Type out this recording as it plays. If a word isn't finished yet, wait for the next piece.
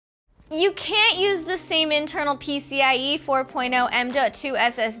You can't use the same internal PCIe 4.0 M.2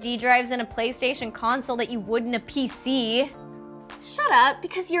 SSD drives in a PlayStation console that you would in a PC. Shut up,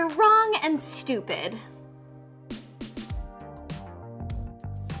 because you're wrong and stupid.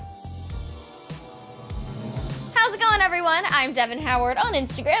 How's it going, everyone? I'm Devin Howard on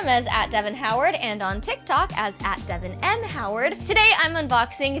Instagram as @DevinHoward and on TikTok as @DevinMHoward. Today I'm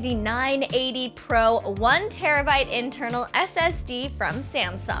unboxing the 980 Pro 1TB internal SSD from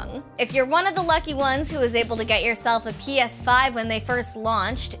Samsung. If you're one of the lucky ones who was able to get yourself a PS5 when they first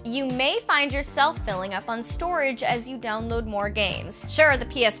launched, you may find yourself filling up on storage as you download more games. Sure, the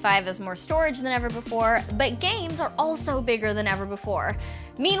PS5 has more storage than ever before, but games are also bigger than ever before.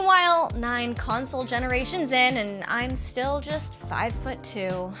 Meanwhile, 9 console generations in, and I'm still just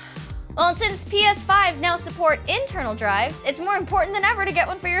 5'2". Well, and since PS5s now support internal drives, it's more important than ever to get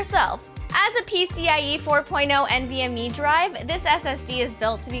one for yourself. As a PCIe 4.0 NVMe drive, this SSD is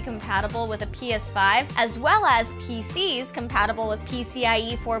built to be compatible with a PS5, as well as PCs compatible with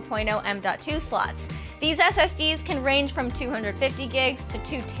PCIe 4.0 M.2 slots. These SSDs can range from 250 gigs to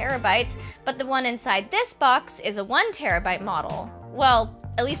 2 terabytes, but the one inside this box is a 1 terabyte model. Well,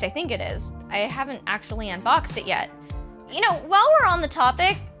 at least I think it is. I haven't actually unboxed it yet. You know, while we're on the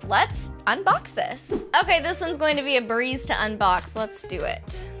topic, let's unbox this. Okay, this one's going to be a breeze to unbox. Let's do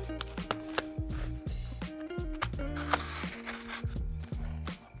it.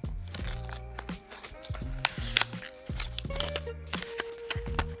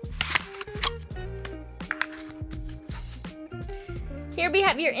 Here we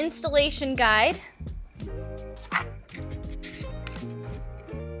have your installation guide.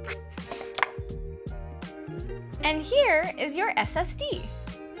 And here is your SSD.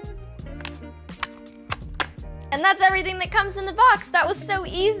 And that's everything that comes in the box. That was so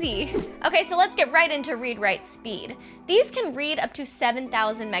easy. Okay, so let's get right into read-write speed. These can read up to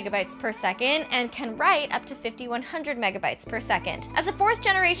 7,000 megabytes per second and can write up to 5,100 megabytes per second. As a 4th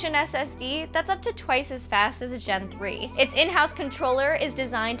generation SSD, that's up to twice as fast as a Gen 3. Its in-house controller is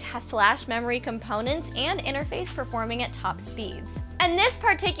designed to have flash memory components and interface performing at top speeds. And this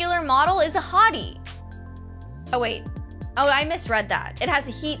particular model is a hottie. Oh wait, oh, I misread that. It has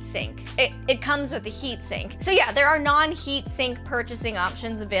a heat sink. It comes with a heat sink. So yeah, there are non-heat sink purchasing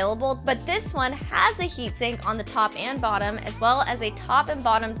options available, but this one has a heat sink on the top and bottom, as well as a top and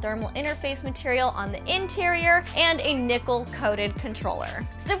bottom thermal interface material on the interior and a nickel-coated controller.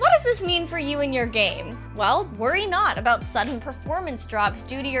 So what does this mean for you in your game? Well, worry not about sudden performance drops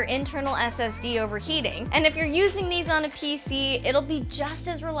due to your internal SSD overheating. And if you're using these on a PC, it'll be just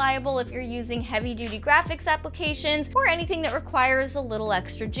as reliable if you're using heavy-duty graphics applications or anything that requires a little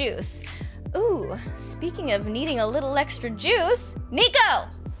extra juice. Ooh, speaking of needing a little extra juice, Nico!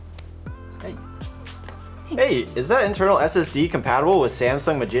 Hey. Hey, is that internal SSD compatible with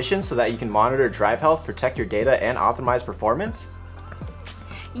Samsung Magician so that you can monitor drive health, protect your data, and optimize performance?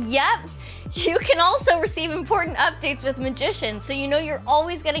 Yep. You can also receive important updates with Magician, so you know you're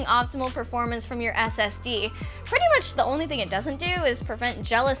always getting optimal performance from your SSD. Pretty much the only thing it doesn't do is prevent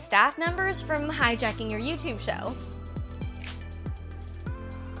jealous staff members from hijacking your YouTube show.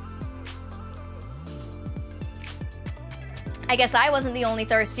 I guess I wasn't the only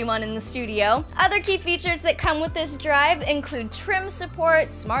thirsty one in the studio. Other key features that come with this drive include trim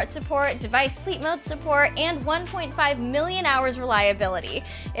support, smart support, device sleep mode support, and 1.5 million hours reliability.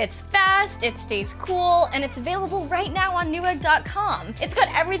 It's fast, it stays cool, and it's available right now on Newegg.com. It's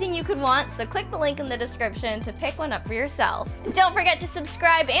got everything you could want, so click the link in the description to pick one up for yourself. Don't forget to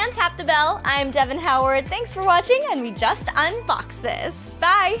subscribe and tap the bell. I'm Devin Howard. Thanks for watching, and we just unboxed this.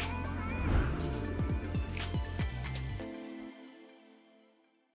 Bye!